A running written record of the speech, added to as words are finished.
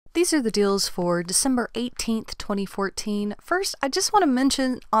These are the deals for December 18th, 2014. First, I just want to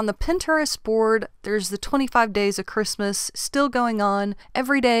mention on the Pinterest board, there's the 25 days of Christmas still going on.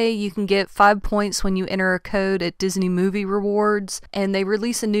 Every day you can get 5 points when you enter a code at Disney Movie Rewards, and they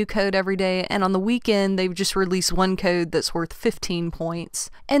release a new code every day, and on the weekend they've just released one code that's worth 15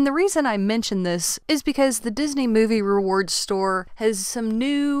 points. And the reason I mention this is because the Disney Movie Rewards store has some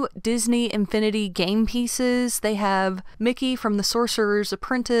new Disney Infinity game pieces. They have Mickey from the Sorcerer's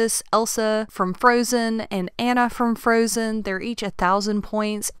Apprentice, Elsa from Frozen, and Anna from Frozen. They're each 1,000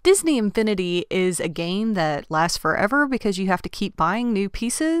 points. Disney Infinity is a game that lasts forever because you have to keep buying new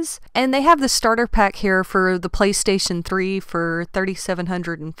pieces. And they have the starter pack here for the PlayStation 3 for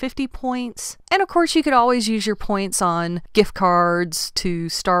 3,750 points. And of course, you could always use your points on gift cards to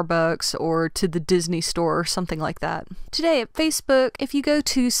Starbucks or to the Disney store or something like that. Today at Facebook, if you go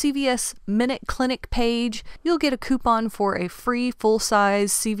to CVS Minute Clinic page, you'll get a coupon for a free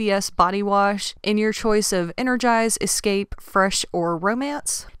full-size CVS body wash in your choice of Energize, Escape, Fresh, or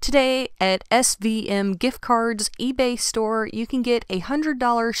Romance. Today at SVM Gift Cards eBay store, you can get a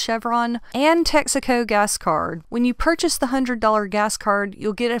 $100 Chevron and Texaco gas card. When you purchase the $100 gas card,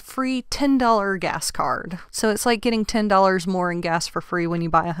 you'll get a free $10 gas card. So it's like getting $10 more in gas for free when you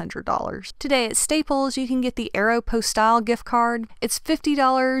buy $100. Today at Staples, you can get the Aeropostale gift card. It's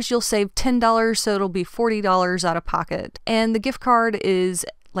 $50, you'll save $10, so it'll be $40 out of pocket. And the gift card is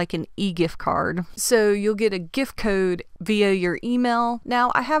like an e-gift card. So you'll get a gift code via your email.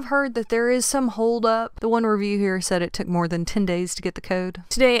 Now, I have heard that there is some hold up. The one review here said it took more than 10 days to get the code.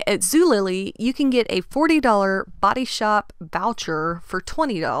 Today at Zulily, you can get a $40 Body Shop voucher for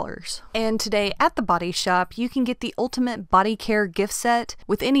 $20. And today at the Body Shop, you can get the Ultimate Body Care gift set.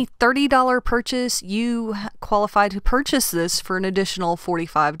 With any $30 purchase, you qualify to purchase this for an additional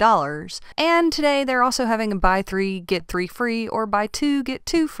 $45. And today they're also having a buy 3, get 3 free or buy 2, get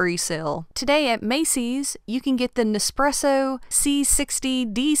 2 free sale. Today at Macy's, you can get the Nespresso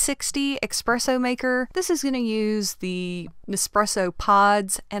C60 D60 espresso maker. This is going to use the Nespresso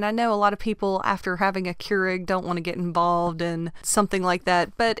pods, and I know a lot of people after having a Keurig don't want to get involved in something like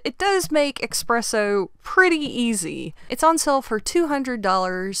that, but it does make espresso pretty easy. It's on sale for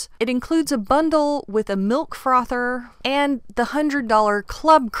 $200. It includes a bundle with a milk frother and the $100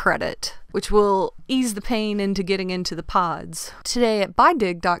 club credit, which will ease the pain into getting into the pods. Today at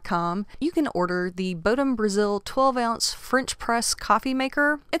BuyDig.com, you can order the Bodum Brazil 12-ounce French press coffee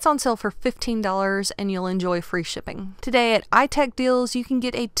maker. It's on sale for $15 and you'll enjoy free shipping. Today at iTech Deals, you can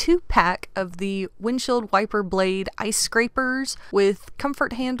get a 2-pack of the windshield wiper blade ice scrapers with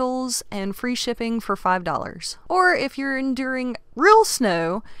comfort handles and free shipping for $5. Or if you're enduring real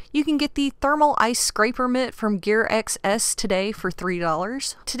snow, you can get the thermal ice scraper mitt from Gear XS today for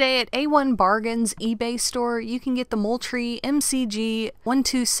 $3. Today at A1 Bargains eBay store, you can get the Moultrie MCG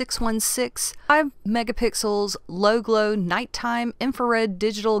 12616 5 megapixels low glow nighttime infrared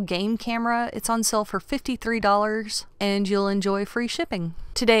digital game camera. It's on sale for $53 and you'll enjoy free shipping.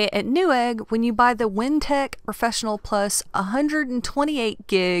 Today at Newegg, when you buy the Wintec Professional Plus 128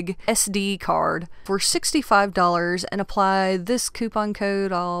 gig SD card for $65 and apply this coupon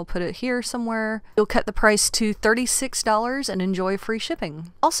code, I'll put it here somewhere, you'll cut the price to $36 and enjoy free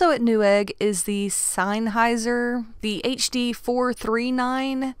shipping. Also at Newegg is the Sennheiser, the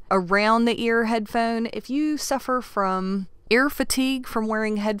HD439 around the ear headphone. If you suffer from ear fatigue from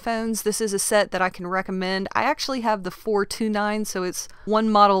wearing headphones, this is a set that I can recommend. I actually have the 429, so it's one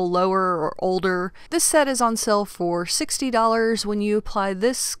model lower or older. This set is on sale for $60. When you apply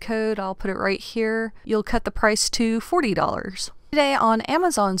this code, I'll put it right here, you'll cut the price to $40. Today on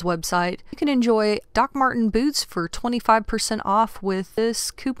Amazon's website, you can enjoy Doc Marten boots for 25% off with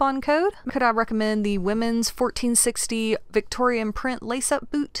this coupon code. Could I recommend the women's 1460 Victorian print lace-up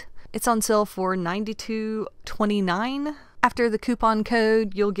boot? It's on sale for $92.29. After the coupon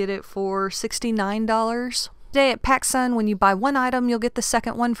code, you'll get it for $69. Today at PacSun, when you buy one item, you'll get the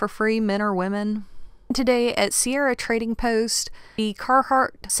second one for free, men or women. Today at Sierra Trading Post, the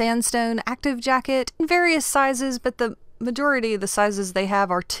Carhartt Sandstone Active Jacket in various sizes, but the majority of the sizes they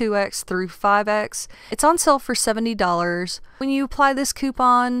have are 2X through 5X. It's on sale for $70. When you apply this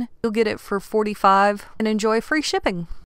coupon, you'll get it for $45 and enjoy free shipping.